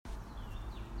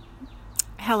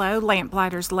Hello,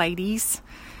 Lamplighters ladies.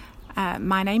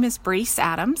 My name is Breece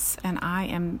Adams, and I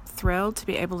am thrilled to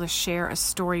be able to share a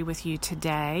story with you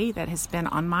today that has been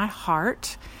on my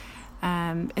heart,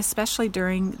 especially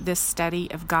during this study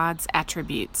of God's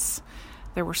attributes.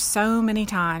 There were so many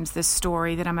times this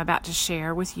story that I'm about to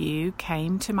share with you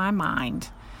came to my mind.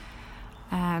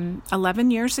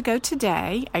 11 years ago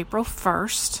today, April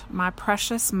 1st, my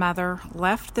precious mother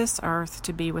left this earth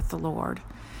to be with the Lord.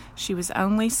 She was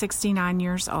only 69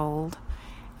 years old,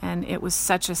 and it was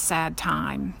such a sad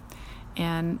time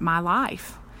in my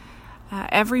life.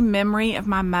 Every memory of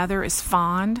my mother is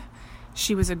fond.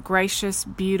 She was a gracious,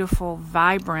 beautiful,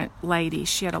 vibrant lady.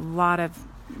 She had a lot of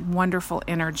wonderful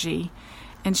energy,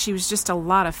 and she was just a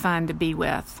lot of fun to be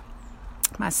with.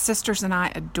 My sisters and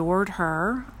I adored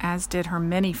her, as did her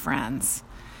many friends.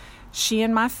 She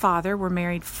and my father were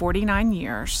married 49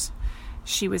 years.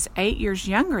 She was 8 years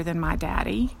younger than my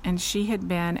daddy, and she had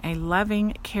been a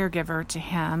loving caregiver to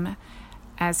him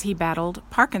as he battled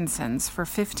Parkinson's for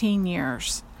 15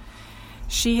 years.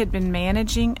 She had been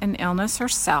managing an illness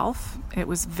herself. It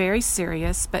was very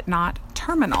serious, but not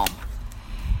terminal.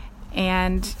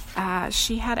 And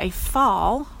she had a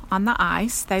fall on the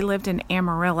ice. They lived in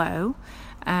Amarillo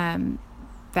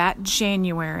that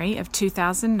January of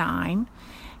 2009.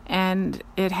 And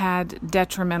it had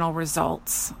detrimental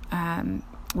results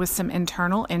with some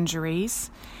internal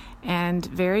injuries. And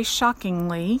very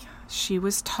shockingly, she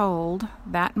was told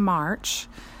that March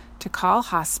to call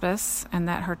hospice and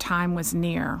that her time was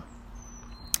near.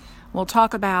 We'll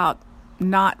talk about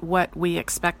not what we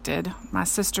expected. My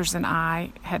sisters and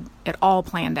I had it all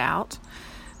planned out.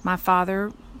 My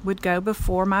father would go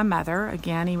before my mother.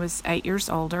 Again, he was 8 years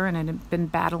older and had been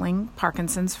battling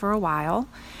Parkinson's for a while.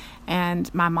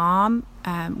 And my mom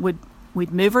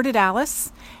we'd move her to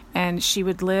Dallas, and she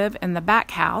would live in the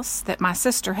back house that my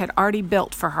sister had already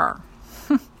built for her.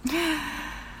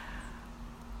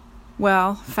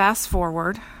 Well, fast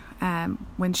forward,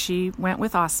 when she went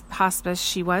with hospice,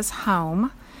 she was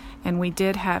home, and we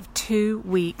did have 2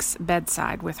 weeks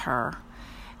bedside with her.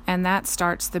 And that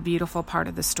starts the beautiful part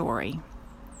of the story.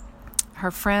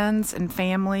 Her friends and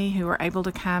family who were able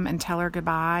to come and tell her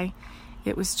goodbye,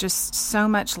 it was just so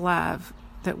much love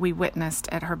that we witnessed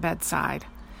at her bedside.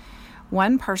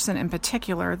 One person in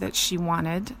particular that she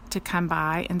wanted to come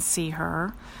by and see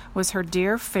her was her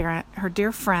dear friend,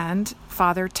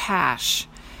 Father Tash.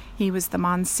 He was the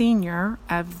Monsignor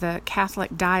of the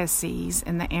Catholic Diocese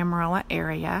in the Amarillo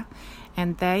area,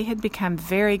 and they had become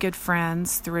very good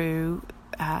friends through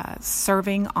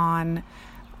serving on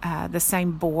the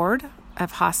same board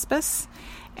of hospice,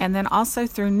 and then also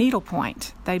through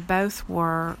needlepoint. They both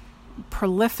were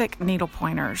prolific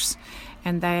needlepointers,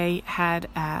 and they had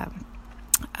a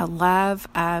love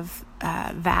of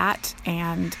that.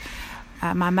 And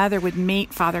my mother would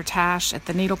meet Father Tash at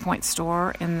the needlepoint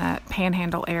store in the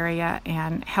Panhandle area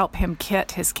and help him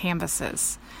kit his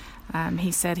canvases.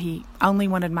 He said he only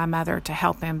wanted my mother to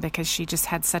help him because she just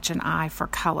had such an eye for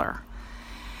color.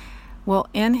 Well,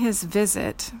 in his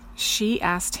visit, she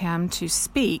asked him to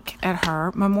speak at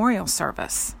her memorial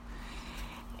service.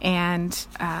 And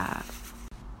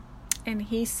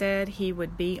he said he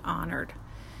would be honored.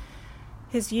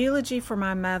 His eulogy for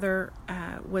my mother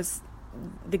was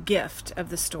the gift of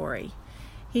the story.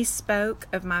 He spoke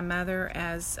of my mother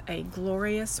as a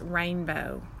glorious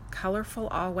rainbow, colorful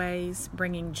always,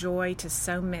 bringing joy to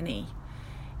so many.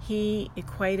 He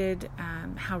equated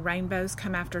how rainbows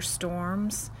come after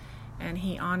storms, and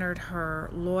he honored her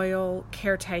loyal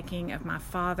caretaking of my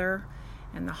father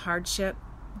and the hardship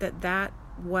that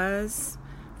was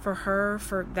for her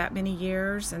for that many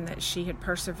years, and that she had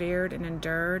persevered and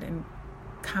endured and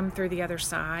come through the other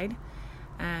side.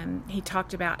 He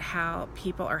talked about how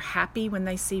people are happy when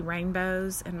they see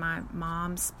rainbows, and my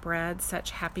mom spread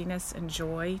such happiness and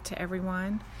joy to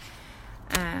everyone.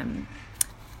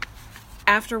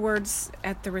 Afterwards,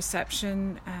 at the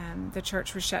reception, the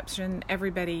church reception,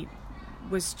 everybody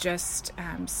was just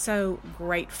so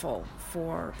grateful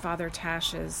for Father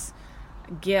Tash's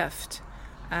gift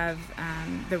of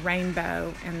the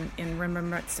rainbow in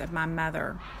remembrance of my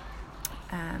mother.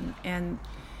 And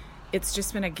it's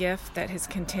just been a gift that has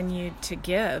continued to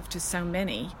give to so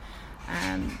many.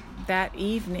 That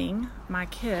evening, my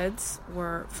kids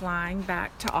were flying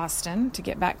back to Austin to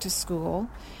get back to school,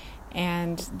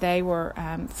 and they were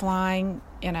flying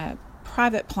in a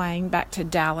private plane back to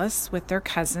Dallas with their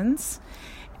cousins,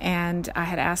 and I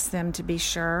had asked them to be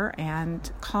sure and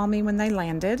call me when they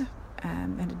landed. It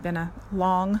had been a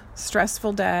long,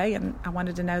 stressful day, and I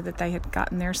wanted to know that they had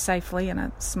gotten there safely in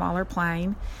a smaller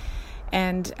plane.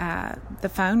 And the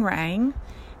phone rang,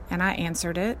 and I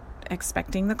answered it,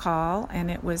 expecting the call, and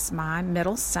it was my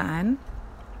middle son,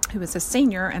 who was a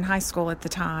senior in high school at the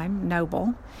time,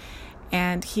 Noble,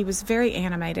 and he was very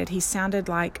animated. He sounded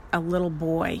like a little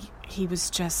boy. He was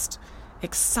just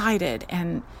excited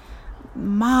and,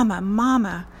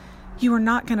 Mama, you are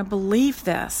not going to believe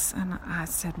this. And I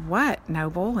said, what,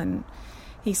 Noble? And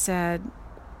he said,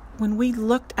 when we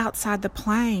looked outside the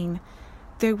plane,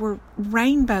 there were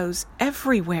rainbows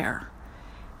everywhere.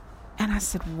 And I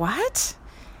said, what?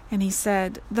 And he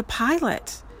said, the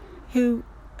pilot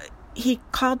he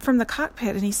called from the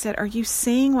cockpit and he said, are you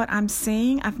seeing what I'm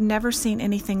seeing? I've never seen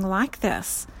anything like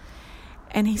this.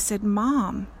 And he said,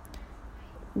 Mom,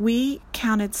 we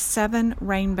counted 7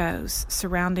 rainbows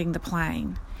surrounding the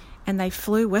plane, and they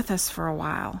flew with us for a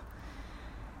while.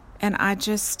 And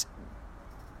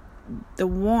the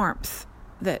warmth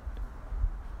that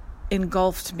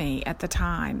engulfed me at the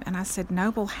time. And I said,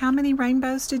 Noble, how many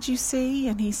rainbows did you see?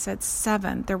 And he said,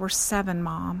 7. There were 7,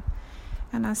 Mom.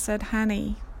 And I said,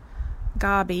 honey,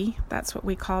 Gabi, that's what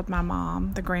we called my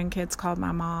mom. The grandkids called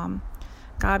my mom.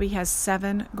 Gabi has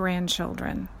 7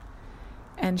 grandchildren.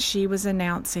 And she was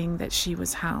announcing that she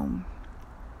was home.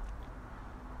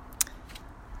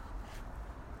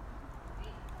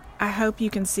 I hope you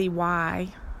can see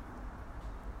why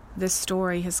this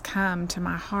story has come to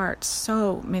my heart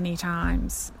so many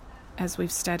times as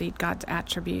we've studied God's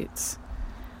attributes.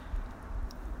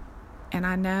 And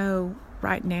I know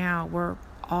right now we're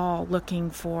all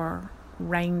looking for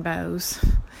rainbows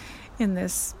in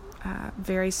this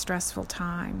very stressful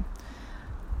time.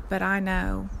 But I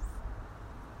know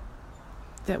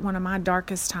that one of my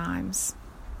darkest times,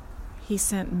 He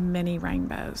sent many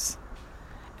rainbows.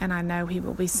 And I know He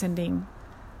will be sending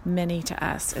many to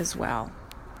us as well.